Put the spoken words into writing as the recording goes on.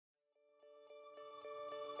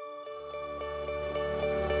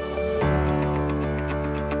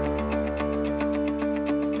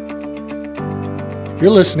You're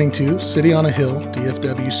listening to City on a Hill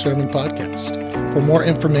DFW Sermon Podcast. For more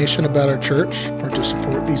information about our church or to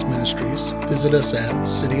support these ministries, visit us at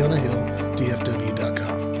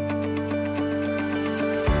cityonahilldfw.com.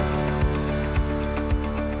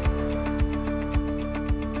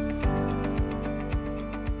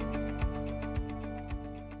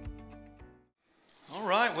 All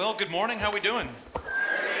right, well, good morning. How are we doing?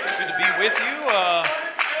 Good to be with you.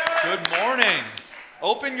 Good morning.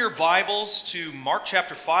 Open your Bibles to Mark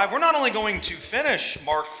chapter 5. We're not only going to finish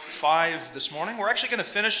Mark 5 this morning, we're actually going to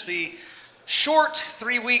finish the short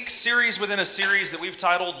 3-week series within a series that we've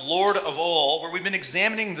titled Lord of All, where we've been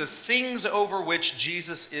examining the things over which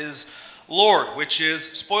Jesus is Lord, which is,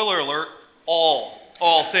 spoiler alert, all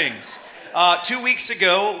things. 2 weeks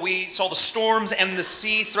ago, we saw the storms and the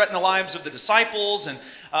sea threaten the lives of the disciples, and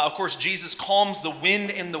of course, Jesus calms the wind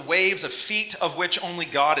and the waves, a feat of which only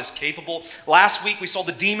God is capable. Last week, we saw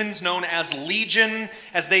the demons known as Legion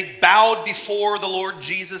as they bowed before the Lord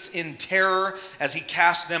Jesus in terror as he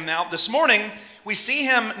cast them out. This morning, we see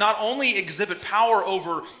him not only exhibit power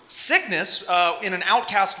over sickness in an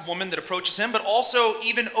outcast woman that approaches him, but also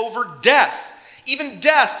even over death. Even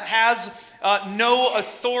death has no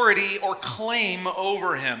authority or claim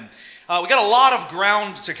over him. We got a lot of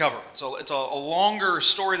ground to cover. So it's a longer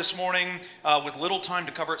story this morning with little time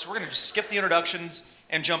to cover it. So we're going to just skip the introductions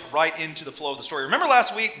and jump right into the flow of the story. Remember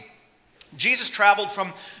last week, Jesus traveled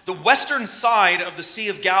from the western side of the Sea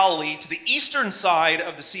of Galilee to the eastern side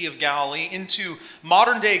of the Sea of Galilee into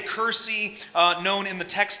modern-day Kursi, known in the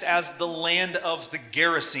text as the land of the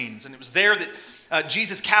Gerasenes. And it was there that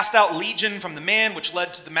Jesus cast out Legion from the man, which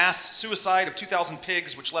led to the mass suicide of 2,000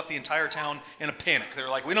 pigs, which left the entire town in a panic. They were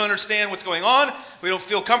like, we don't understand what's going on. We don't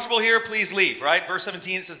feel comfortable here. Please leave, right? Verse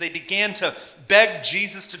 17, it says they began to beg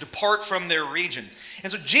Jesus to depart from their region.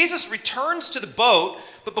 And so Jesus returns to the boat,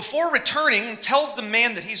 but before returning, tells the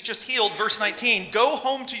man that he's just healed, verse 19, go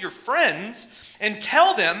home to your friends and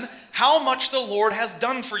tell them how much the Lord has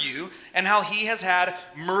done for you and how he has had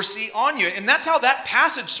mercy on you. And that's how that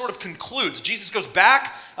passage sort of concludes. Jesus goes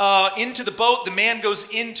back into the boat. The man goes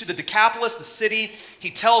into the Decapolis, the city. He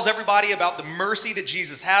tells everybody about the mercy that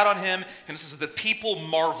Jesus had on him. And it says the people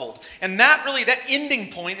marveled. And that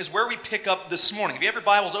ending point is where we pick up this morning. If you have your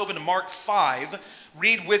Bibles open to Mark 5,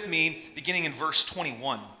 read with me beginning in verse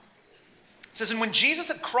 21. It says, and when Jesus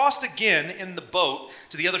had crossed again in the boat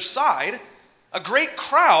to the other side, a great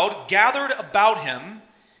crowd gathered about him,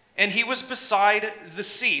 and he was beside the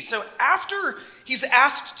sea. So after he's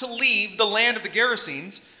asked to leave the land of the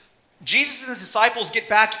Gerasenes, Jesus and his disciples get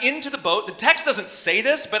back into the boat. The text doesn't say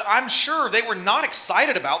this, but I'm sure they were not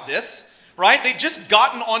excited about this, right? They'd just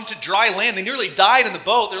gotten onto dry land. They nearly died in the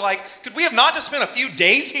boat. They're like, could we have not just spent a few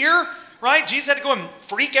days here? Right? Jesus had to go and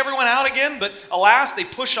freak everyone out again, but alas, they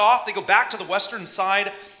push off. They go back to the western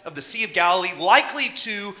side of the Sea of Galilee, likely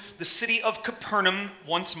to the city of Capernaum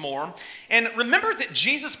once more. And remember that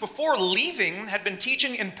Jesus, before leaving, had been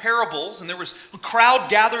teaching in parables, and there was a crowd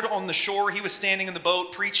gathered on the shore. He was standing in the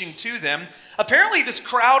boat preaching to them. Apparently, this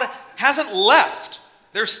crowd hasn't left.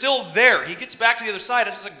 They're still there. He gets back to the other side.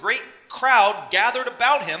 This is a great crowd gathered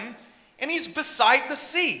about him, and he's beside the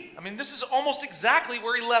sea. I mean, this is almost exactly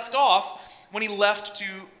where he left off when he left to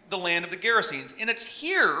the land of the Gerasenes. And it's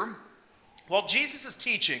here, while Jesus is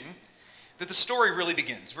teaching, that the story really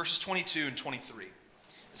begins. Verses 22 and 23. It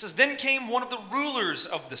says, then came one of the rulers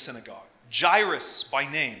of the synagogue, Jairus by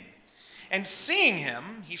name. And seeing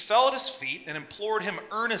him, he fell at his feet and implored him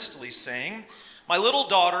earnestly, saying, my little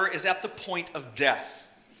daughter is at the point of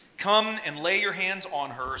death. Come and lay your hands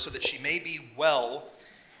on her so that she may be well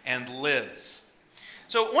and live.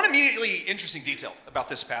 So one immediately interesting detail about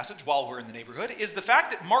this passage while we're in the neighborhood is the fact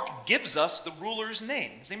that Mark gives us the ruler's name.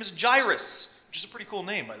 His name is Jairus, which is a pretty cool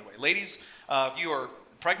name, by the way. Ladies, if you are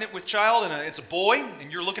pregnant with child and it's a boy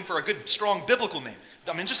and you're looking for a good, strong biblical name,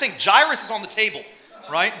 I mean, just saying Jairus is on the table,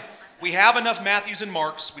 right? We have enough Matthews and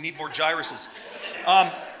Marks. We need more Jairuses.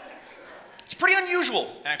 It's pretty unusual,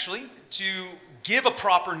 actually, to give a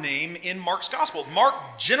proper name in Mark's gospel. Mark,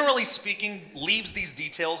 generally speaking, leaves these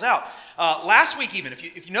details out. Last week even, if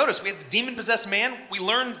you notice, we had the demon-possessed man. We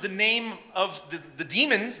learned the name of the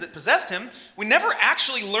demons that possessed him. We never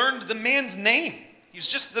actually learned the man's name. He was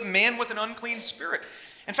just the man with an unclean spirit.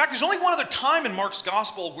 In fact, there's only one other time in Mark's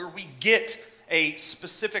gospel where we get a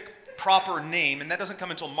specific proper name, and that doesn't come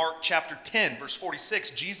until Mark chapter 10, verse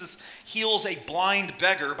 46. Jesus heals a blind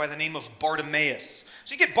beggar by the name of Bartimaeus.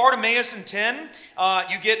 So you get Bartimaeus in 10,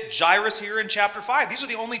 you get Jairus here in chapter 5. These are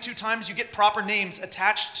the only two times you get proper names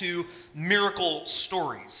attached to miracle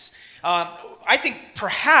stories. I think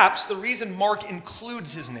perhaps the reason Mark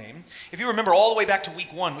includes his name, if you remember all the way back to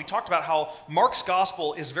week 1, we talked about how Mark's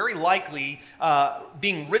gospel is very likely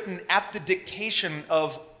being written at the dictation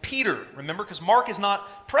of Peter. Remember, because Mark is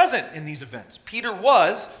not present in these events. Peter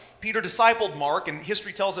discipled Mark, and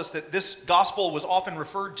history tells us that this gospel was often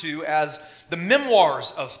referred to as the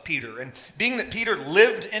memoirs of Peter. And being that Peter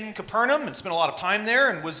lived in Capernaum and spent a lot of time there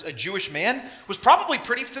and was a Jewish man, was probably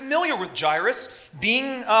pretty familiar with Jairus,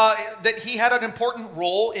 being that he had an important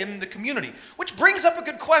role in the community. Which brings up a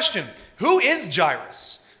good question. Who is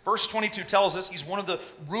Jairus? Verse 22 tells us he's one of the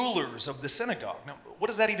rulers of the synagogue. Now, what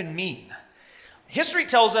does that even mean? History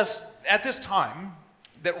tells us at this time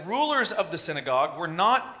that rulers of the synagogue were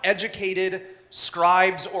not educated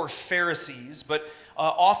scribes or Pharisees, but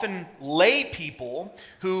often lay people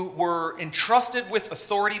who were entrusted with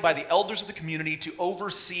authority by the elders of the community to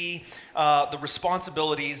oversee the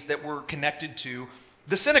responsibilities that were connected to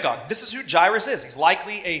the synagogue. This is who Jairus is. He's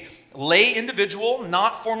likely a lay individual,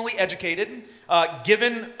 not formally educated,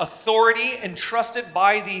 given authority, entrusted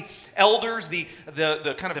by the elders, the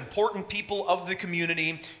kind of important people of the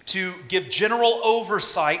community, to give general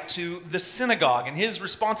oversight to the synagogue. And his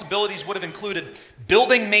responsibilities would have included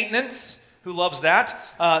building maintenance. Who loves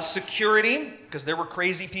that? Security, because there were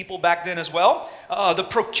crazy people back then as well. The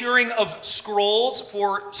procuring of scrolls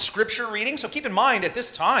for scripture reading. So keep in mind, at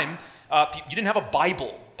this time, you didn't have a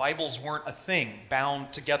Bible. Bibles weren't a thing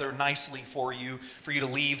bound together nicely for you to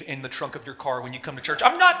leave in the trunk of your car when you come to church.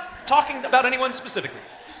 I'm not talking about anyone specifically.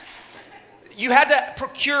 You had to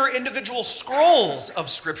procure individual scrolls of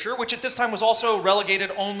Scripture, which at this time was also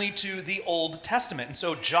relegated only to the Old Testament. And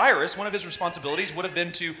so Jairus, one of his responsibilities would have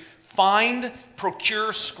been to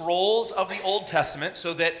procure scrolls of the Old Testament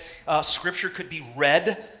so that Scripture could be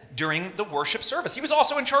read during the worship service. He was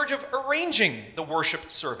also in charge of arranging the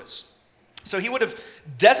worship service. So he would have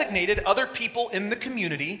designated other people in the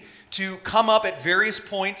community to come up at various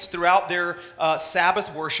points throughout their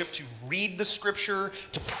Sabbath worship to read the Scripture,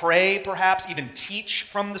 to pray perhaps, even teach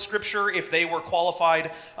from the Scripture if they were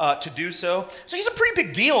qualified to do so. So he's a pretty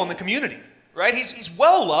big deal in the community, right? He's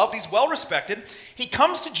well loved, he's well respected. He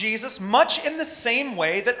comes to Jesus much in the same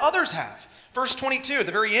way that others have. Verse 22, at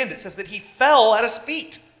the very end, it says that he fell at his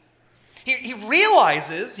feet. He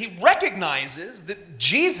recognizes that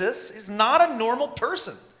Jesus is not a normal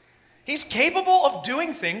person. He's capable of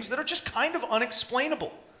doing things that are just kind of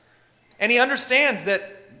unexplainable. And he understands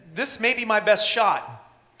that this may be my best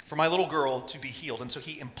shot for my little girl to be healed. And so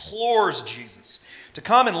he implores Jesus to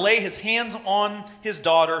come and lay his hands on his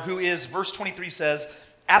daughter, who is, verse 23 says,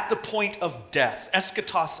 at the point of death.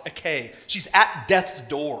 Eschatos ake. She's at death's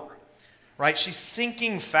door. Right? She's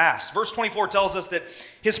sinking fast. Verse 24 tells us that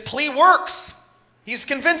his plea works. He's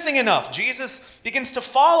convincing enough. Jesus begins to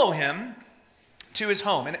follow him to his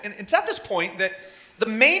home. And it's at this point that the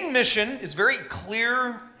main mission is very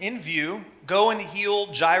clear in view. Go and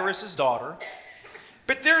heal Jairus' daughter.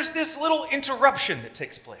 But there's this little interruption that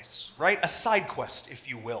takes place, right? A side quest, if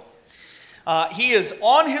you will. He is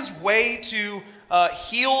on his way to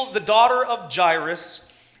heal the daughter of Jairus,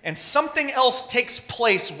 and something else takes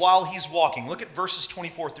place while he's walking. Look at verses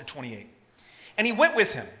 24 through 28. And he went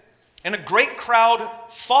with him, and a great crowd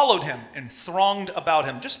followed him and thronged about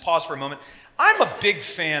him. Just pause for a moment. I'm a big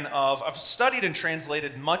fan I've studied and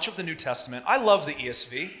translated much of the New Testament. I love the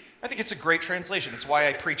ESV. I think it's a great translation. It's why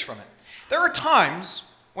I preach from it. There are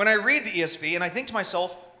times when I read the ESV and I think to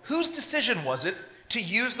myself, whose decision was it to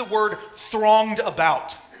use the word thronged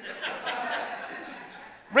about?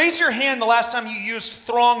 Raise your hand the last time you used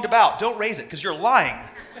thronged about. Don't raise it, because you're lying.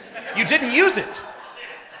 You didn't use it.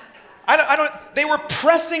 They were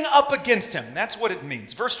pressing up against him. That's what it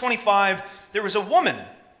means. Verse 25, there was a woman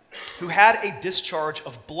who had a discharge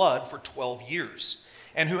of blood for 12 years,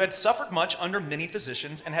 and who had suffered much under many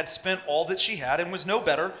physicians, and had spent all that she had, and was no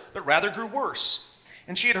better, but rather grew worse.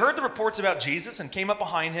 And she had heard the reports about Jesus, and came up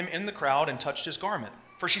behind him in the crowd, and touched his garment.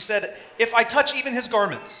 For she said, if I touch even his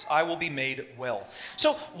garments, I will be made well.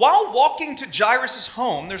 So while walking to Jairus'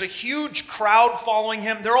 home, there's a huge crowd following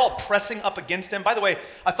him. They're all pressing up against him. By the way,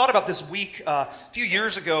 I thought about this week. A few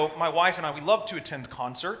years ago, my wife and I, we love to attend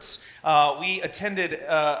concerts. We attended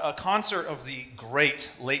a concert of the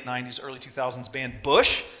great late 90s, early 2000s band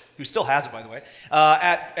Bush, who still has it, by the way,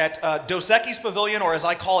 at Dos Equis Pavilion, or as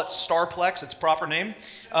I call it, Starplex, its proper name.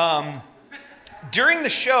 During the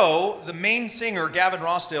show, the main singer, Gavin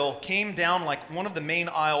Rossdale, came down like one of the main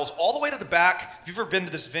aisles all the way to the back. If you've ever been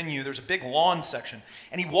to this venue, there's a big lawn section.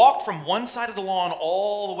 And he walked from one side of the lawn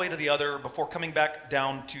all the way to the other before coming back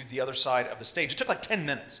down to the other side of the stage. It took like 10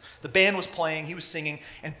 minutes. The band was playing, he was singing,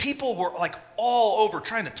 and people were like all over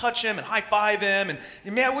trying to touch him and high-five him. And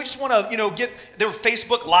man, we just want to, they were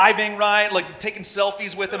Facebook living, right? Like taking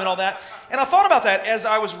selfies with him and all that. And I thought about that as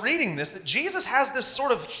I was reading this, that Jesus has this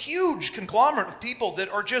sort of huge conglomerate of people that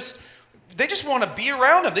are they just want to be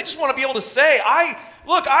around him. They just want to be able to say, I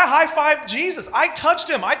high-fived Jesus. I touched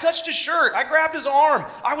him. I touched his shirt. I grabbed his arm.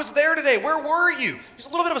 I was there today. Where were you? He's a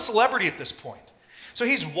little bit of a celebrity at this point. So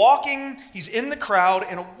he's walking, he's in the crowd,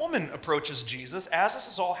 and a woman approaches Jesus as this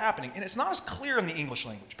is all happening. And it's not as clear in the English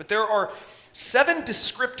language, but there are 7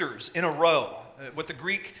 descriptors in a row. What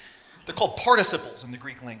they're called participles in the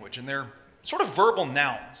Greek language, and they're sort of verbal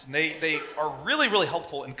nouns. And they are really, really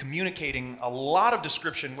helpful in communicating a lot of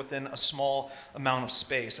description within a small amount of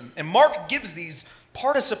space. And Mark gives these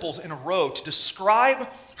participles in a row to describe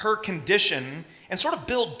her condition and sort of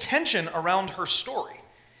build tension around her story.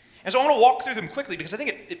 And so I want to walk through them quickly because I think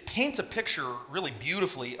it paints a picture really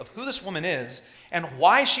beautifully of who this woman is and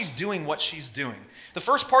why she's doing what she's doing. The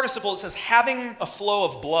first participle, it says, having a flow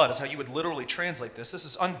of blood is how you would literally translate this. This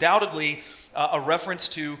is undoubtedly a reference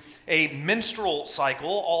to a menstrual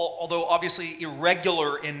cycle, although obviously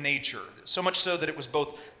irregular in nature. So much so that it was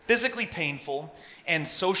both physically painful and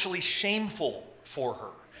socially shameful for her.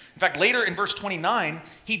 In fact, later in verse 29,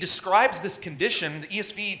 he describes this condition. The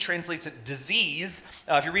ESV translates it disease.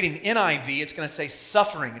 If you're reading NIV, it's going to say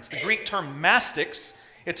suffering. It's the Greek term mastix.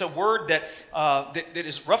 It's a word that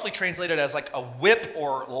is roughly translated as like a whip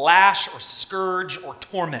or lash or scourge or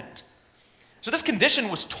torment. So this condition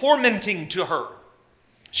was tormenting to her.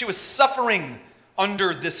 She was suffering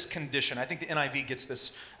under this condition. I think the NIV gets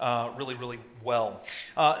this really, really well.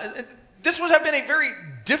 This would have been a very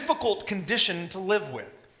difficult condition to live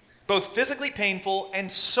with. Both physically painful and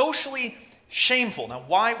socially shameful. Now,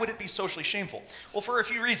 why would it be socially shameful? Well, for a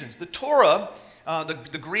few reasons. The Torah,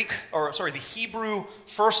 the Hebrew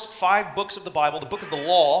first 5 books of the Bible, the book of the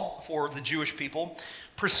law for the Jewish people,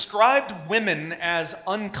 prescribed women as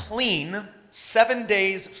unclean 7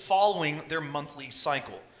 days following their monthly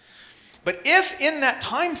cycle. But if in that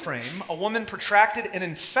time frame a woman protracted an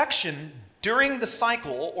infection during the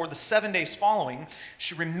cycle or the 7 days following,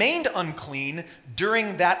 she remained unclean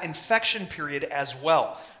during that infection period as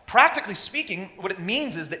well. Practically speaking, what it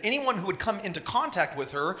means is that anyone who would come into contact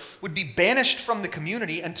with her would be banished from the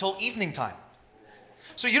community until evening time.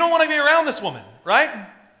 So you don't want to be around this woman, right?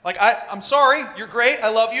 Like, I'm sorry, you're great, I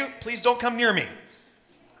love you, please don't come near me.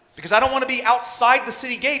 Because I don't want to be outside the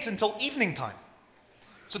city gates until evening time.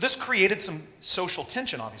 So this created some social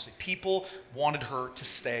tension, obviously. People wanted her to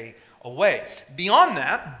stay away. Beyond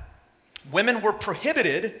that, women were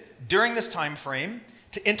prohibited during this time frame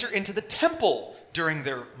to enter into the temple during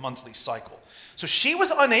their monthly cycle. So she was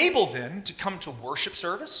unable then to come to worship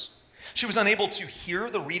service. She was unable to hear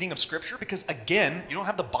the reading of Scripture because, again, you don't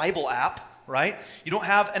have the Bible app, right? You don't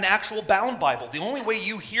have an actual bound Bible. The only way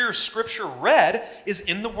you hear Scripture read is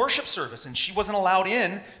in the worship service, and she wasn't allowed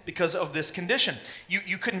in because of this condition.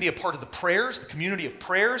 You couldn't be a part of the prayers, the community of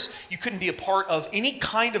prayers. You couldn't be a part of any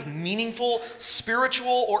kind of meaningful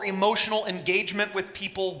spiritual or emotional engagement with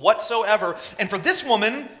people whatsoever. And for this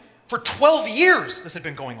woman, for 12 years, this had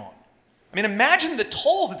been going on. I mean, imagine the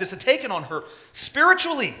toll that this had taken on her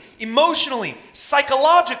spiritually, emotionally,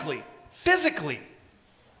 psychologically, physically.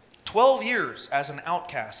 12 years as an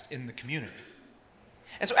outcast in the community.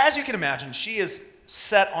 And so as you can imagine, she is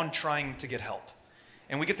set on trying to get help.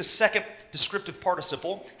 And we get the second descriptive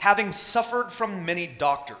participle, having suffered from many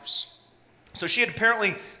doctors. So she had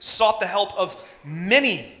apparently sought the help of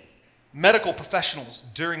many medical professionals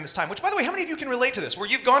during this time, which, by the way, how many of you can relate to this? Where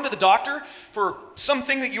you've gone to the doctor for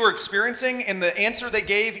something that you were experiencing and the answer they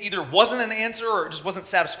gave either wasn't an answer or it just wasn't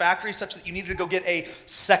satisfactory, such that you needed to go get a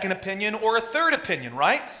second opinion or a third opinion,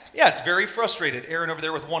 right? Yeah, it's very frustrated. Aaron over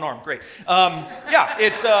there with one arm, great.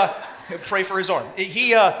 It's pray for his arm.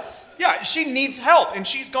 She needs help, and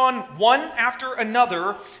she's gone one after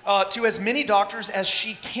another to as many doctors as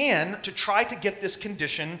she can to try to get this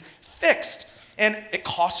condition fixed. And it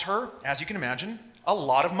costs her, as you can imagine, a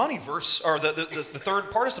lot of money. The third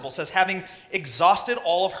participle says, having exhausted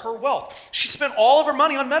all of her wealth. She spent all of her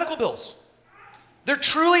money on medical bills. There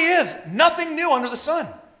truly is nothing new under the sun,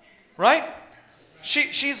 right?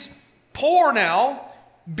 She's poor now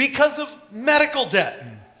because of medical debt.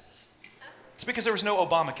 It's because there was no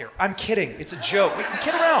Obamacare. I'm kidding. It's a joke. We can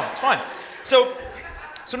kid around. It's fine. So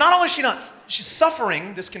not only is she's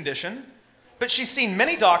suffering this condition, but she's seen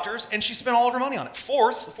many doctors, and she spent all of her money on it. The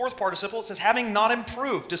fourth participle, it says, having not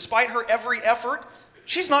improved. Despite her every effort,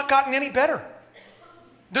 she's not gotten any better.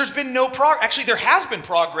 There's been no progress. Actually, there has been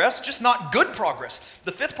progress, just not good progress.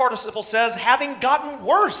 The fifth participle says, having gotten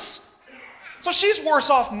worse. So she's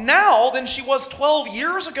worse off now than she was 12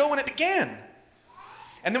 years ago when it began.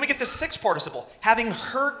 And then we get the sixth participle, having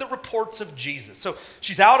heard the reports of Jesus. So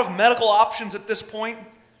she's out of medical options at this point.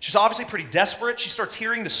 She's obviously pretty desperate. She starts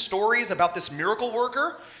hearing the stories about this miracle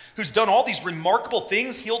worker who's done all these remarkable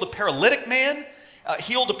things, healed a paralytic man,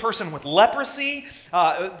 healed a person with leprosy.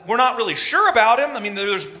 We're not really sure about him. I mean,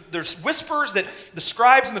 there's whispers that the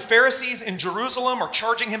scribes and the Pharisees in Jerusalem are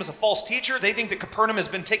charging him as a false teacher. They think that Capernaum has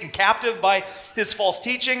been taken captive by his false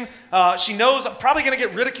teaching. She knows, I'm probably going to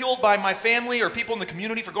get ridiculed by my family or people in the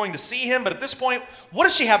community for going to see him. But at this point, what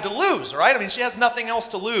does she have to lose, right? I mean, she has nothing else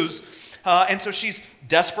to lose. And so she's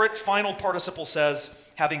desperate. Final participle says,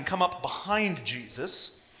 having come up behind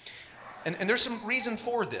Jesus. And there's some reason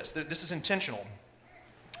for this. This is intentional.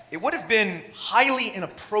 It would have been highly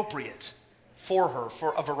inappropriate for her,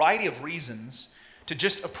 for a variety of reasons, to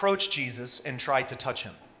just approach Jesus and try to touch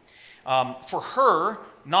him. For her,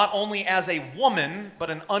 not only as a woman,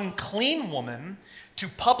 but an unclean woman, to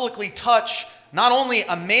publicly touch not only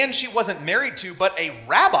a man she wasn't married to, but a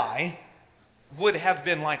rabbi, would have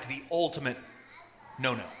been like the ultimate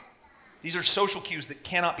no-no. These are social cues that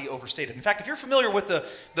cannot be overstated. In fact, if you're familiar with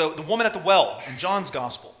the woman at the well in John's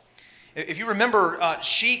gospel, if you remember,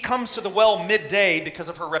 she comes to the well midday because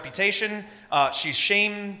of her reputation. She's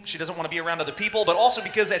shamed. She doesn't want to be around other people, but also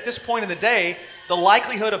because at this point in the day, the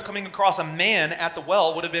likelihood of coming across a man at the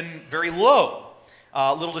well would have been very low.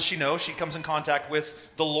 Little does she know, she comes in contact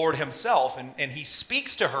with the Lord himself, and he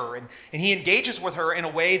speaks to her, and he engages with her in a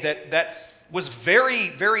way that was very,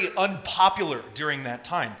 very unpopular during that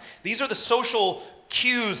time. These are the social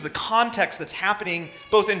cues, the context that's happening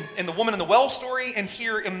both in the woman in the well story and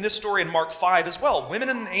here in this story in Mark 5 as well. Women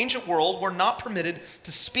in the ancient world were not permitted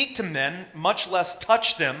to speak to men, much less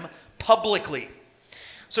touch them publicly.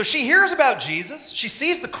 So she hears about Jesus, she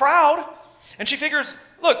sees the crowd, and she figures,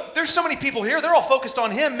 look, there's so many people here, they're all focused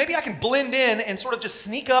on him, maybe I can blend in and sort of just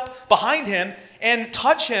sneak up behind him and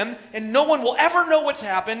touch him, and no one will ever know what's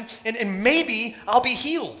happened, and maybe I'll be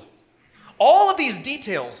healed. All of these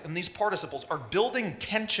details and these participles are building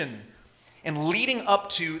tension and leading up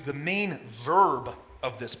to the main verb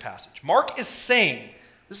of this passage. Mark is saying,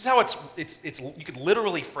 this is how it's you could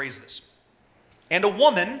literally phrase this. And a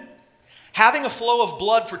woman having a flow of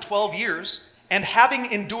blood for 12 years and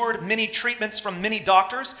having endured many treatments from many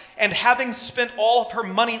doctors and having spent all of her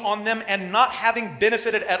money on them and not having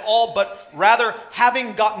benefited at all, but rather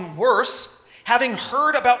having gotten worse, having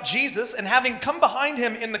heard about Jesus and having come behind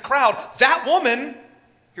him in the crowd, that woman,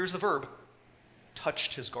 here's the verb,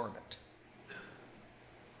 touched his garment.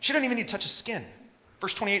 She didn't even need to touch his skin.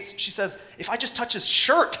 Verse 28, she says, if I just touch his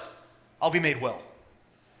shirt, I'll be made well.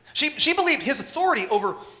 She believed his authority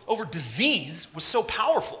over disease was so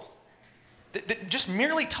powerful that just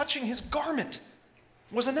merely touching his garment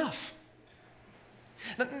was enough.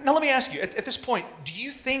 Now let me ask you, at this point, do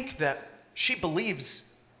you think that she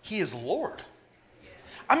believes he is Lord?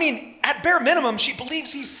 I mean, at bare minimum, she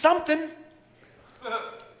believes he's something.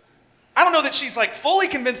 I don't know that she's like fully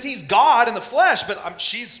convinced he's God in the flesh, but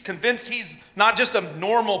she's convinced he's not just a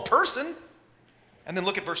normal person. And then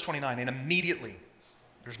look at verse 29, and immediately,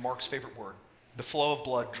 there's Mark's favorite word, the flow of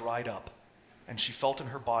blood dried up, and she felt in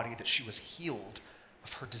her body that she was healed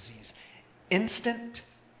of her disease. Instant,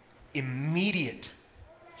 immediate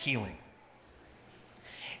healing.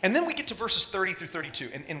 And then we get to verses 30 through 32,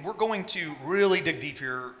 and we're going to really dig deep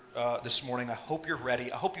here this morning. I hope you're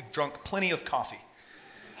ready. I hope you've drunk plenty of coffee,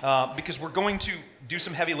 because we're going to do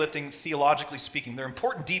some heavy lifting, theologically speaking. There are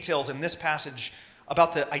important details in this passage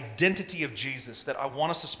about the identity of Jesus that I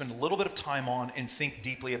want us to spend a little bit of time on and think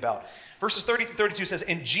deeply about. Verses 30 through 32 says,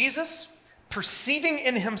 and Jesus, perceiving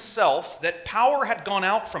in himself that power had gone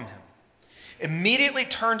out from him, immediately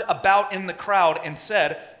turned about in the crowd and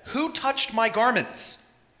said, who touched my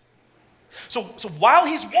garments? So while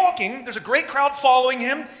he's walking, there's a great crowd following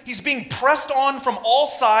him. He's being pressed on from all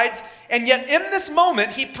sides. And yet in this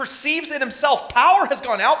moment, he perceives in himself power has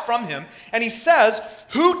gone out from him. And he says,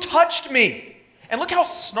 who touched me? And look how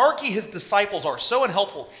snarky his disciples are. So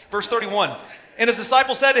unhelpful. Verse 31. And his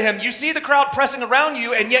disciples said to him, you see the crowd pressing around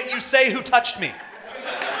you, and yet you say, who touched me?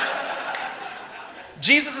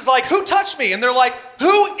 Jesus is like, who touched me? And they're like,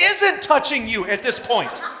 who isn't touching you at this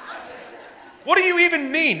point? What do you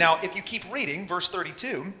even mean? Now, if you keep reading, verse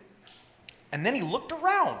 32, and then he looked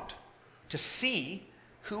around to see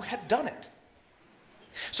who had done it.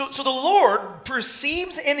 So the Lord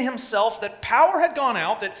perceives in himself that power had gone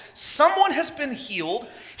out, that someone has been healed.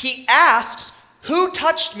 He asks, who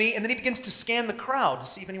touched me? And then he begins to scan the crowd to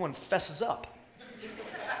see if anyone fesses up.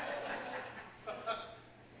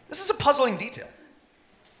 This is a puzzling detail,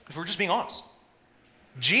 if we're just being honest.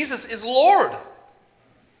 Jesus is Lord.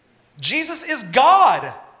 Jesus is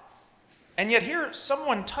God. And yet here,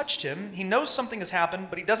 someone touched him. He knows something has happened,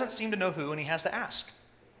 but he doesn't seem to know who, and he has to ask.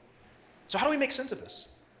 So how do we make sense of this?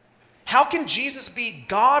 How can Jesus be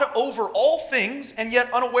God over all things and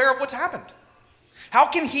yet unaware of what's happened? How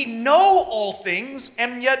can he know all things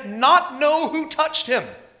and yet not know who touched him?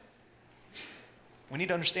 We need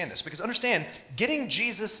to understand this, because understand, getting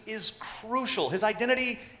Jesus is crucial. His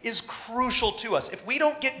identity is crucial to us. If we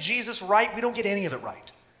don't get Jesus right, we don't get any of it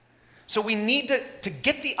right. So we need to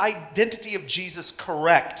get the identity of Jesus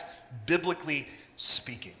correct, biblically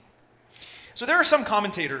speaking. So there are some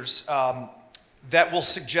commentators that will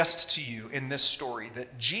suggest to you in this story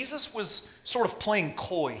that Jesus was sort of playing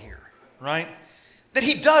coy here, right? That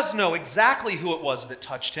he does know exactly who it was that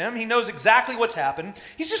touched him. He knows exactly what's happened.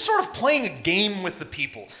 He's just sort of playing a game with the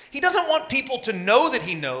people. He doesn't want people to know that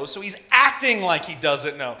he knows, so he's acting like he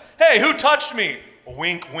doesn't know. Hey, who touched me?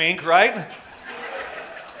 Wink, wink, right?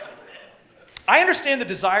 I understand the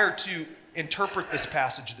desire to interpret this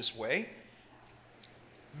passage this way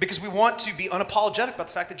because we want to be unapologetic about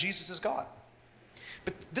the fact that Jesus is God.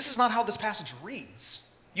 But this is not how this passage reads.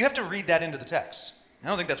 You have to read that into the text. I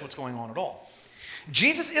don't think that's what's going on at all.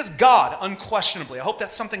 Jesus is God, unquestionably. I hope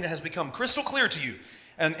that's something that has become crystal clear to you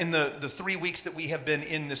in the 3 weeks that we have been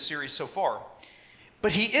in this series so far.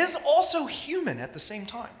 But he is also human at the same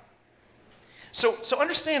time. So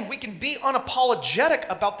understand, we can be unapologetic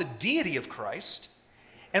about the deity of Christ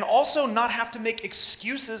and also not have to make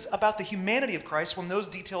excuses about the humanity of Christ when those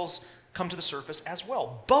details come to the surface as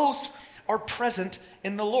well. Both are present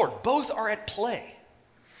in the Lord. Both are at play.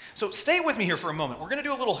 So stay with me here for a moment. We're going to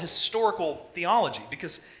do a little historical theology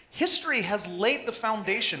because history has laid the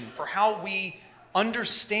foundation for how we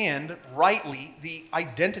understand rightly the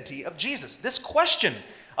identity of Jesus. This question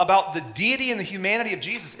about the deity and the humanity of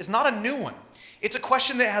Jesus is not a new one. It's a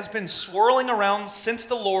question that has been swirling around since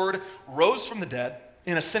the Lord rose from the dead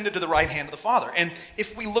and ascended to the right hand of the Father. And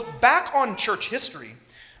if we look back on church history,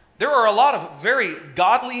 there are a lot of very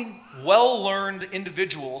godly, well-learned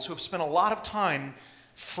individuals who have spent a lot of time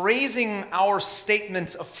phrasing our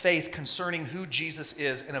statements of faith concerning who Jesus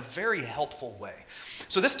is in a very helpful way.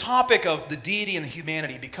 So this topic of the deity and the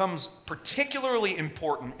humanity becomes particularly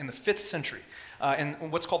important in the 5th century. In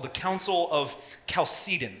what's called the Council of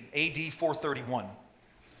Chalcedon, AD 431.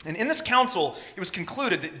 And in this council, it was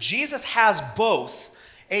concluded that Jesus has both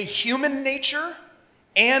a human nature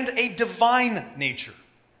and a divine nature.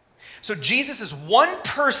 So Jesus is one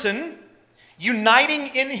person uniting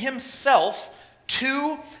in himself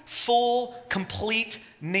two full, complete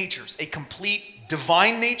natures, a complete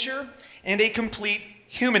divine nature and a complete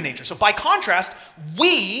human nature. So by contrast,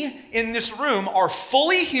 we in this room are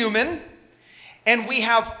fully human and we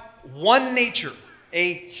have one nature,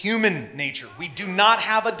 a human nature. We do not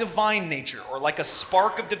have a divine nature or like a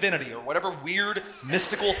spark of divinity or whatever weird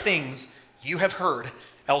mystical things you have heard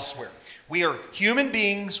elsewhere. We are human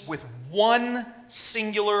beings with one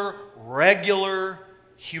singular, regular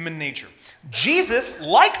human nature. Jesus,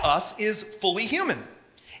 like us, is fully human.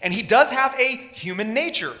 And he does have a human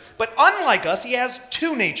nature. But unlike us, he has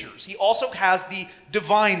two natures. He also has the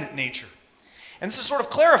divine nature. And this is sort of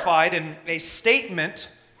clarified in a statement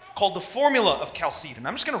called the Formula of Chalcedon.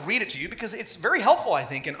 I'm just going to read it to you because it's very helpful, I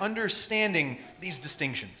think, in understanding these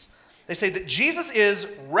distinctions. They say that Jesus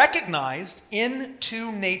is recognized in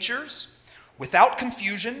two natures without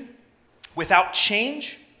confusion, without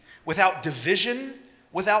change, without division,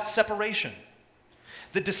 without separation.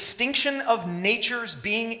 The distinction of natures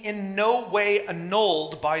being in no way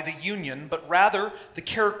annulled by the union, but rather the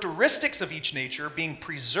characteristics of each nature being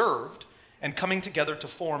preserved and coming together to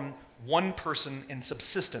form one person in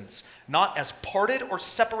subsistence, not as parted or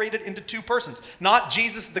separated into two persons. Not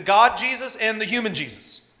Jesus, the God Jesus, and the human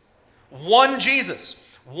Jesus. One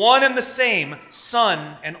Jesus, one and the same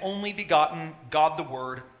Son and only begotten God the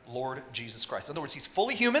Word, Lord Jesus Christ. In other words, he's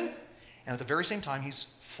fully human, and at the very same time,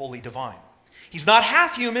 he's fully divine. He's not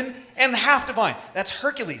half human and half divine. That's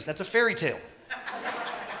Hercules. That's a fairy tale.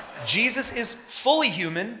 Jesus is fully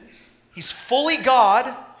human. He's fully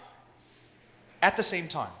God at the same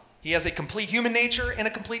time. He has a complete human nature and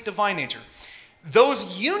a complete divine nature.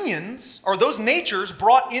 Those unions, or those natures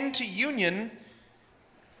brought into union,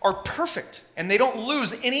 are perfect, and they don't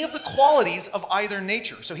lose any of the qualities of either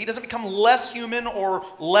nature. So he doesn't become less human or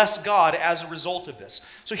less God as a result of this.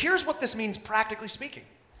 So here's what this means practically speaking.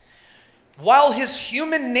 While his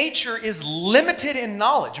human nature is limited in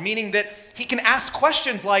knowledge, meaning that he can ask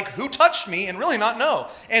questions like, who touched me, and really not know,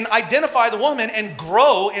 and identify the woman and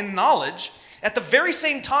grow in knowledge, at the very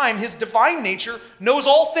same time, his divine nature knows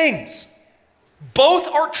all things. Both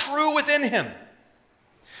are true within him.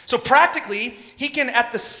 So practically, he can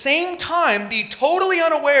at the same time be totally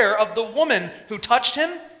unaware of the woman who touched him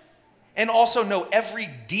and also know every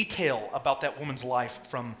detail about that woman's life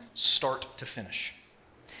from start to finish.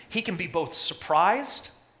 He can be both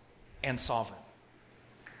surprised and sovereign.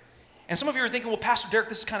 And some of you are thinking, well, Pastor Derrick,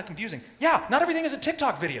 this is kind of confusing. Yeah, not everything is a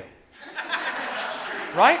TikTok video.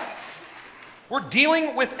 Right? We're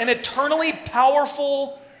dealing with an eternally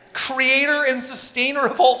powerful creator and sustainer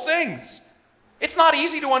of all things. It's not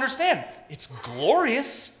easy to understand. It's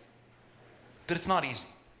glorious, but it's not easy.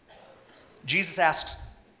 Jesus asks,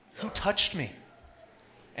 who touched me?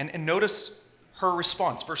 And notice her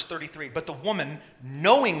response, verse 33. But the woman,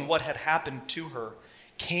 knowing what had happened to her,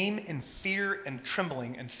 came in fear and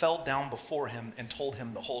trembling and fell down before him and told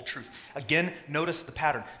him the whole truth. Again, notice the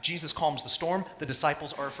pattern. Jesus calms the storm, the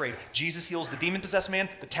disciples are afraid. Jesus heals the demon-possessed man,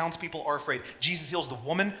 the townspeople are afraid. Jesus heals the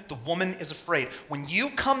woman is afraid. When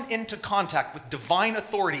you come into contact with divine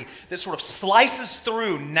authority that sort of slices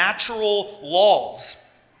through natural laws,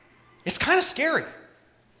 it's kind of scary.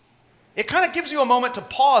 It kind of gives you a moment to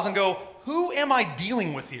pause and go, who am I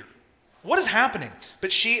dealing with here? What is happening?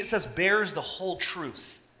 But she, it says, bears the whole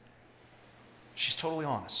truth. She's totally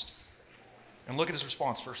honest. And look at his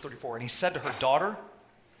response, verse 34. And he said to her, daughter,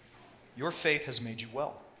 your faith has made you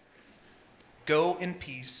well. Go in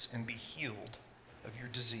peace and be healed of your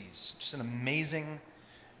disease. Just an amazing,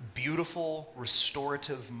 beautiful,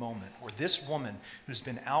 restorative moment where this woman who's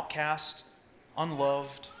been outcast,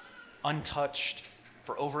 unloved, untouched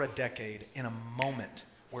for over a decade, in a moment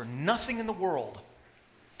where nothing in the world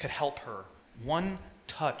could help her, one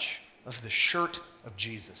touch of the shirt of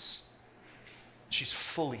Jesus, she's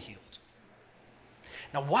fully healed.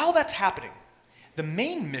 Now, while that's happening, the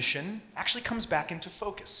main mission actually comes back into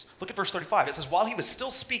focus. Look at verse 35. It says, while he was still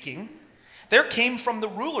speaking, there came from the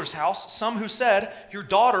ruler's house some who said, your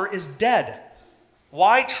daughter is dead.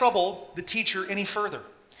 Why trouble the teacher any further?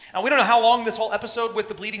 Now, we don't know how long this whole episode with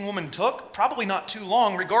the bleeding woman took. Probably not too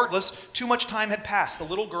long. Regardless, too much time had passed. The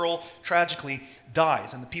little girl tragically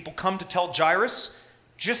dies. And the people come to tell Jairus,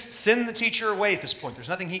 just send the teacher away at this point. There's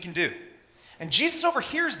nothing he can do. And Jesus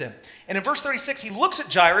overhears them. And in verse 36, he looks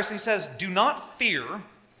at Jairus and he says, do not fear,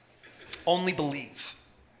 only believe.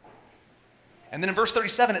 And then in verse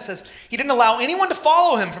 37, it says, he didn't allow anyone to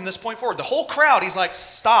follow him from this point forward. The whole crowd, he's like,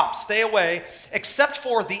 stop, stay away, except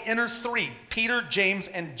for the inner three, Peter, James,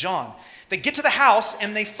 and John. They get to the house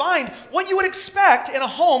and they find what you would expect in a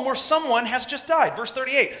home where someone has just died. Verse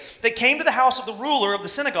 38, they came to the house of the ruler of the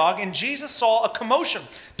synagogue and Jesus saw a commotion,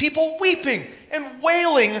 people weeping and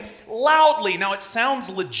wailing loudly. Now it sounds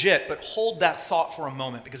legit, but hold that thought for a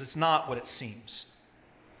moment because it's not what it seems.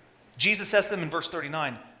 Jesus says to them in verse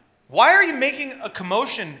 39, why are you making a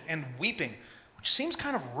commotion and weeping? Which seems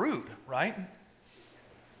kind of rude, right?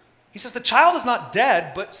 He says, the child is not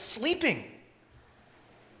dead, but sleeping.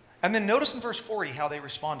 And then notice in verse 40 how they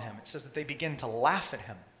respond to him. It says that they begin to laugh at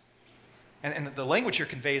him. And the language here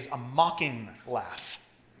conveys a mocking laugh.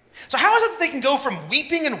 So how is it that they can go from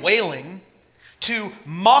weeping and wailing to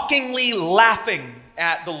mockingly laughing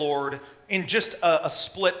at the Lord in just a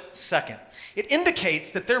split second? It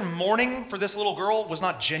indicates that their mourning for this little girl was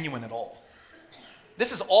not genuine at all.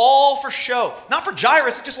 This is all for show. Not for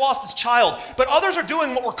Jairus, he just lost his child. But others are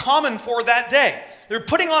doing what were common for that day. They're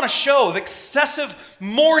putting on a show of excessive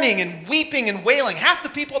mourning and weeping and wailing. Half the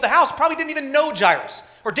people at the house probably didn't even know Jairus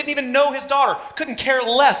or didn't even know his daughter. Couldn't care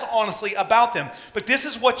less, honestly, about them. But this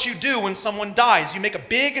is what you do when someone dies. You make a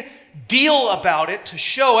big deal about it to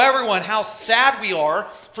show everyone how sad we are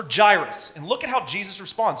for Jairus. And look at how Jesus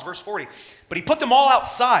responds, verse 40. But he put them all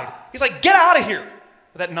outside. He's like, get out of here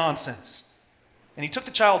with that nonsense. And he took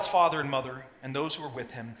the child's father and mother and those who were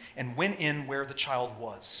with him and went in where the child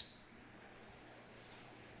was.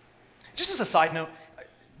 Just as a side note,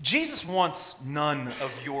 Jesus wants none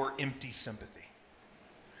of your empty sympathy.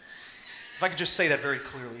 If I could just say that very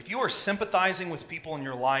clearly. If you are sympathizing with people in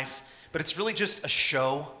your life, but it's really just a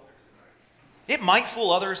show, it might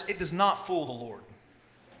fool others. It does not fool the Lord.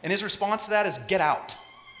 And his response to that is, get out.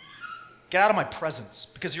 Get out of my presence,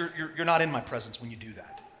 because you're not in my presence when you do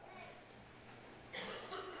that.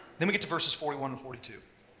 Then we get to verses 41 and 42.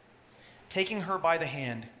 Taking her by the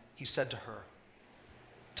hand, he said to her,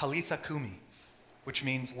 Talitha kumi, which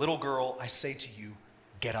means, little girl, I say to you,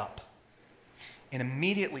 get up. And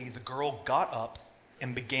immediately the girl got up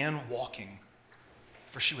and began walking,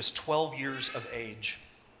 for she was 12 years of age.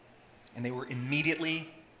 And they were immediately,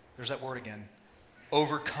 there's that word again,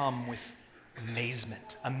 overcome with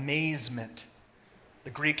amazement. Amazement. The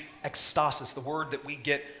Greek ekstasis, the word that we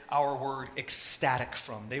get our word ecstatic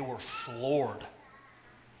from. They were floored.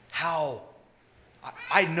 How?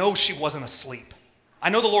 I know she wasn't asleep. I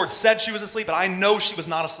know the Lord said she was asleep, but I know she was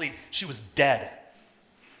not asleep. She was dead.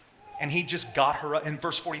 And he just got her up. In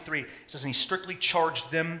verse 43, it says, and he strictly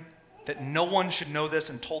charged them that no one should know this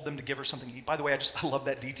and told them to give her something to eat. By the way, I love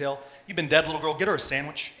that detail. You've been dead, little girl. Get her a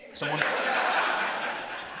sandwich. Someone.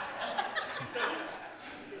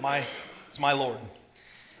 It's my Lord.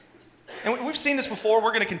 And we've seen this before. We're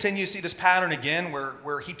going to continue to see this pattern again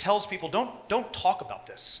where he tells people, don't talk about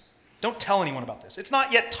this. Don't tell anyone about this. It's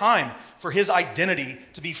not yet time for his identity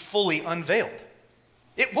to be fully unveiled.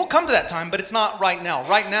 It will come to that time, but it's not right now.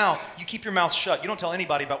 Right now, you keep your mouth shut. You don't tell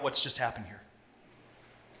anybody about what's just happened here.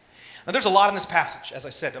 Now, there's a lot in this passage, as I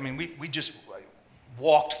said. I mean, we just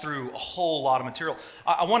walked through a whole lot of material.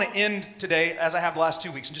 I want to end today, as I have the last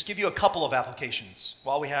 2 weeks, and just give you a couple of applications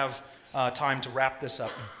while we have time to wrap this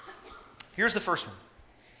up. Here's the first one.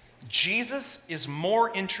 Jesus is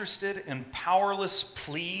more interested in powerless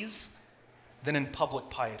pleas than in public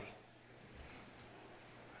piety.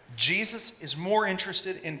 Jesus is more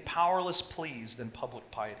interested in powerless pleas than public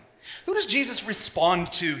piety. Who does Jesus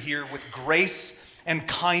respond to here with grace and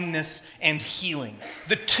kindness and healing?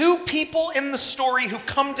 The two people in the story who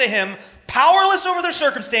come to him powerless over their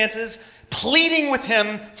circumstances, pleading with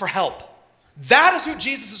him for help. That is who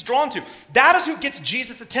Jesus is drawn to. That is who gets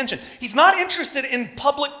Jesus' attention. He's not interested in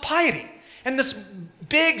public piety and this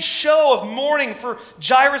big show of mourning for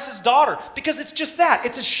Jairus' daughter, because it's just that.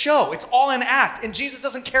 It's a show. It's all an act. And Jesus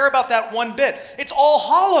doesn't care about that one bit. It's all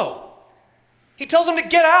hollow. He tells him to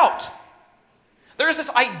get out. There is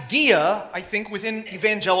this idea, I think, within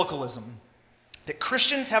evangelicalism that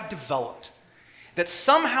Christians have developed that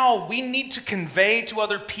somehow we need to convey to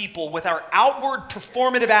other people with our outward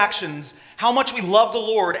performative actions how much we love the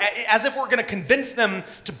Lord, as if we're going to convince them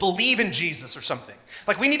to believe in Jesus or something.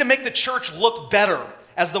 Like we need to make the church look better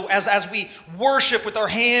as we worship with our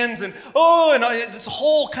hands and this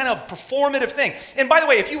whole kind of performative thing. And by the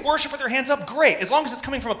way, if you worship with your hands up, great, as long as it's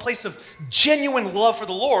coming from a place of genuine love for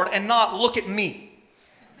the Lord and not look at me.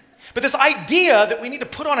 But this idea that we need to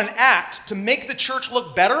put on an act to make the church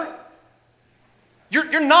look better,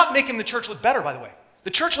 you're not making the church look better, by the way.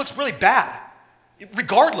 The church looks really bad.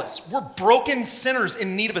 Regardless, we're broken sinners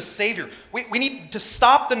in need of a Savior. We need to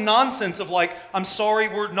stop the nonsense of like, I'm sorry,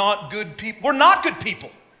 we're not good people. We're not good people.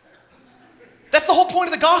 That's the whole point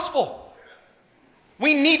of the gospel.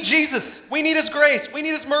 We need Jesus. We need his grace. We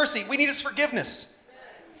need his mercy. We need his forgiveness.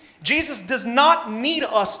 Jesus does not need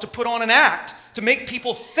us to put on an act to make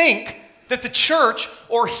people think that the church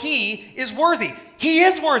or he is worthy. He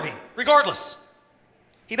is worthy, regardless.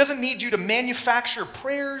 He doesn't need you to manufacture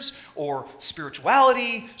prayers or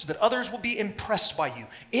spirituality so that others will be impressed by you.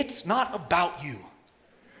 It's not about you.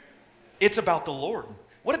 It's about the Lord.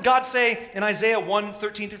 What did God say in Isaiah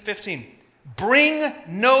 1:13-15? Bring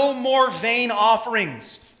no more vain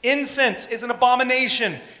offerings. Incense is an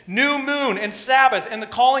abomination. New moon and Sabbath and the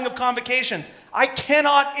calling of convocations. I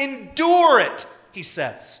cannot endure it, he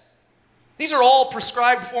says. These are all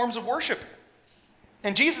prescribed forms of worship.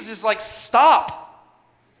 And Jesus is like, stop.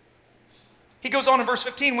 He goes on in verse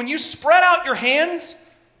 15, when you spread out your hands,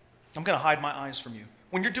 I'm going to hide my eyes from you.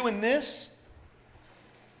 When you're doing this,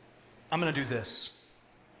 I'm going to do this.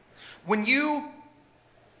 When you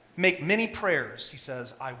make many prayers, he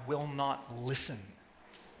says, I will not listen.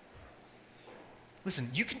 Listen,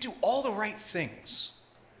 you can do all the right things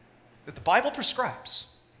that the Bible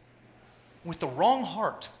prescribes with the wrong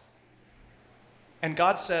heart. And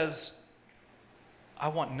God says, I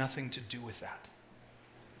want nothing to do with that.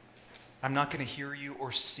 I'm not going to hear you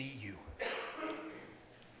or see you.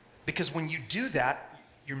 Because when you do that,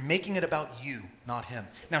 you're making it about you, not him.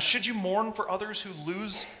 Now, should you mourn for others who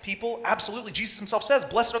lose people? Absolutely. Jesus himself says,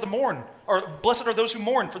 blessed are those who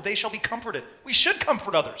mourn, for they shall be comforted. We should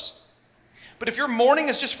comfort others. But if your mourning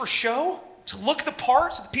is just for show, to look the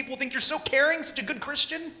part so that people think you're so caring, such a good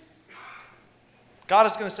Christian, God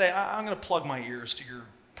is going to say, I'm going to plug my ears to your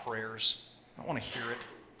prayers. I don't want to hear it.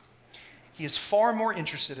 He is far more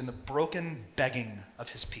interested in the broken begging of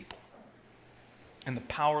his people and the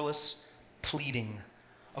powerless pleading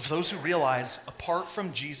of those who realize, apart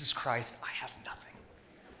from Jesus Christ, I have nothing.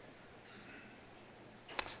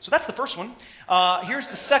 So that's the first one. Here's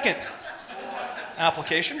the second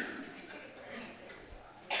application.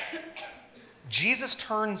 Jesus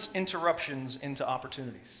turns interruptions into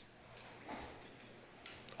opportunities.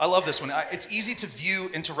 I love this one. It's easy to view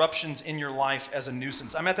interruptions in your life as a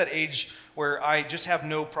nuisance. I'm at that age where I just have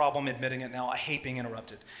no problem admitting it now. I hate being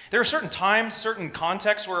interrupted. There are certain times, certain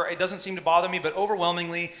contexts where it doesn't seem to bother me, but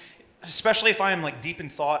overwhelmingly, especially if I am like deep in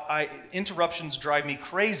thought, interruptions drive me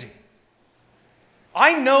crazy.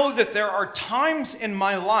 I know that there are times in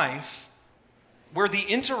my life where the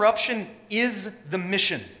interruption is the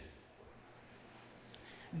mission.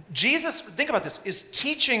 Jesus, think about this, is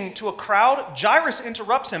teaching to a crowd. Jairus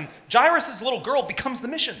interrupts him. Jairus' little girl becomes the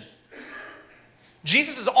mission.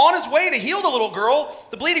 Jesus is on his way to heal the little girl.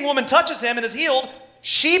 The bleeding woman touches him and is healed.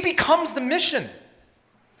 She becomes the mission.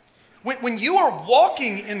 When you are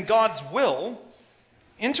walking in God's will,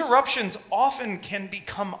 interruptions often can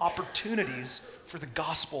become opportunities for the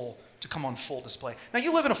gospel to come on full display. Now,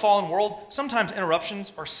 you live in a fallen world. Sometimes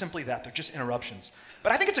interruptions are simply that. They're just interruptions.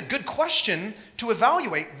 But I think it's a good question to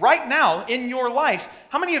evaluate right now in your life.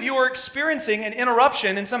 How many of you are experiencing an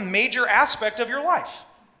interruption in some major aspect of your life?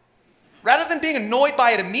 Rather than being annoyed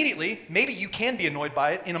by it immediately, maybe you can be annoyed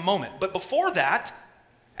by it in a moment. But before that,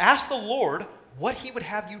 ask the Lord what he would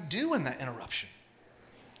have you do in that interruption.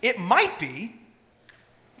 It might be,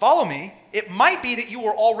 follow me, it might be that you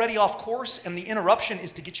were already off course and the interruption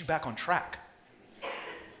is to get you back on track.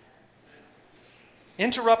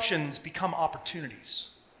 Interruptions become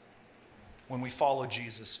opportunities when we follow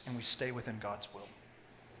Jesus and we stay within God's will.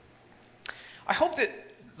 I hope that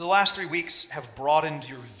the last 3 weeks have broadened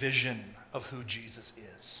your vision of who Jesus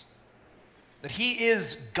is. That he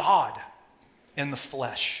is God in the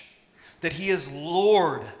flesh. That he is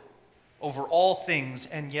Lord over all things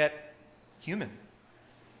and yet human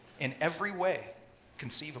in every way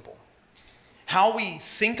conceivable. How we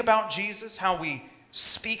think about Jesus, how we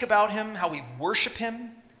speak about him, how we worship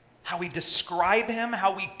him, how we describe him,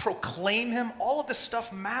 how we proclaim him, all of this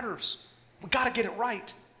stuff matters. We got to get it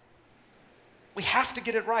right. We have to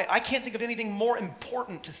get it right. I can't think of anything more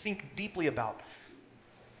important to think deeply about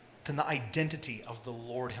than the identity of the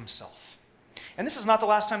Lord himself. And this is not the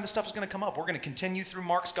last time this stuff is going to come up. We're going to continue through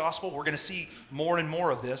Mark's gospel. We're going to see more and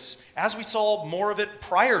more of this as we saw more of it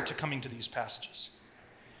prior to coming to these passages.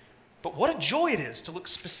 But what a joy it is to look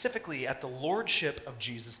specifically at the lordship of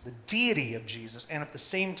Jesus, the deity of Jesus, and at the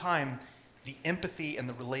same time, the empathy and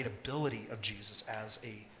the relatability of Jesus as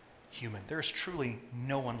a human. There is truly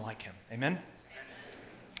no one like him. Amen?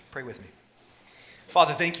 Pray with me.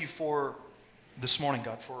 Father, thank you for this morning,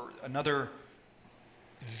 God, for another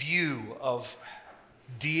view of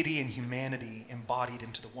deity and humanity embodied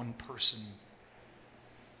into the one person.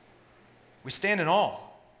 We stand in awe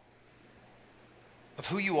of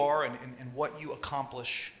who you are and what you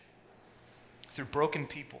accomplish through broken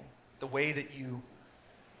people, the way that you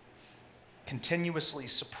continuously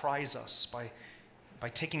surprise us by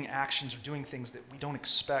taking actions or doing things that we don't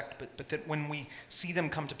expect, but that when we see them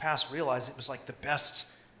come to pass, realize it was like the best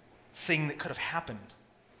thing that could have happened.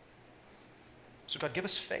 So God, give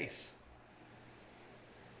us faith.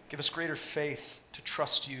 Give us greater faith to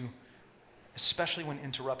trust you, especially when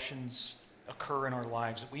interruptions occur in our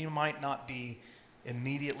lives, that we might not be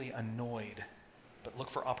immediately annoyed, but look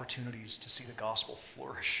for opportunities to see the gospel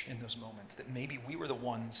flourish in those moments, that maybe we were the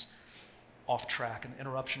ones off track and the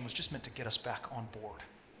interruption was just meant to get us back on board.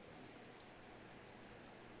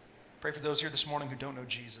 Pray for those here this morning who don't know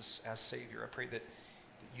Jesus as Savior. I pray that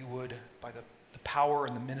you would, by the power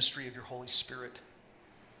and the ministry of your Holy Spirit,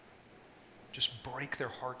 just break their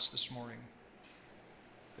hearts this morning,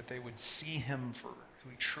 that they would see him for who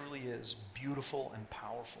he truly is, beautiful and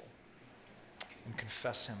powerful, and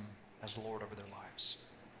confess him as Lord over their lives.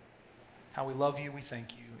 How we love you, we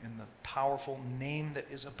thank you in the powerful name that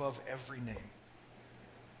is above every name.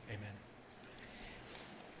 Amen.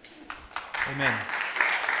 Amen.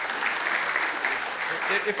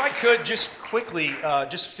 If I could just quickly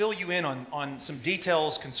just fill you in on some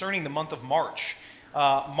details concerning the month of March.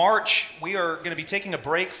 March, we are going to be taking a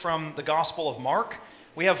break from the Gospel of Mark.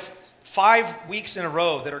 We have 5 weeks in a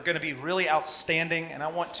row that are going to be really outstanding, and I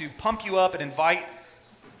want to pump you up and invite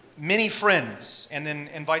many friends and then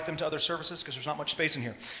invite them to other services because there's not much space in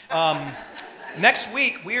here. Next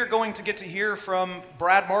week, we are going to get to hear from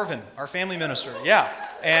Brad Marvin, our family minister. Yeah,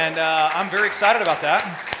 and I'm very excited about that.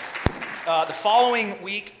 The following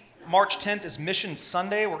week, March 10th, is Mission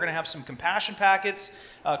Sunday. We're going to have some compassion packets.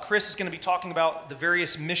 Chris is going to be talking about the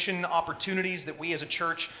various mission opportunities that we as a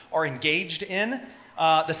church are engaged in.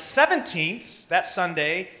 The 17th, that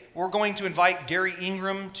Sunday, we're going to invite Gary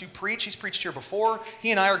Ingram to preach. He's preached here before.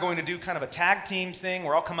 He and I are going to do kind of a tag team thing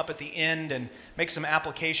where I'll come up at the end and make some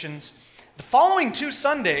applications. The following 2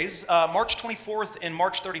 Sundays, March 24th and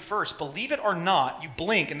March 31st, believe it or not, you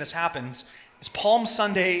blink and this happens, is Palm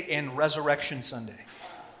Sunday and Resurrection Sunday.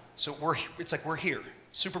 So it's like we're here.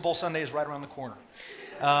 Super Bowl Sunday is right around the corner.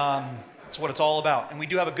 That's what it's all about. And we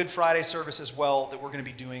do have a Good Friday service as well that we're going to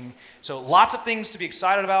be doing. So lots of things to be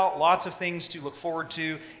excited about, lots of things to look forward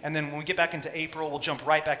to. And then when we get back into April, we'll jump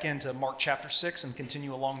right back into Mark chapter 6 and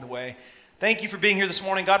continue along the way. Thank you for being here this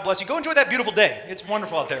morning. God bless you. Go enjoy that beautiful day. It's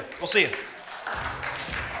wonderful out there. We'll see you.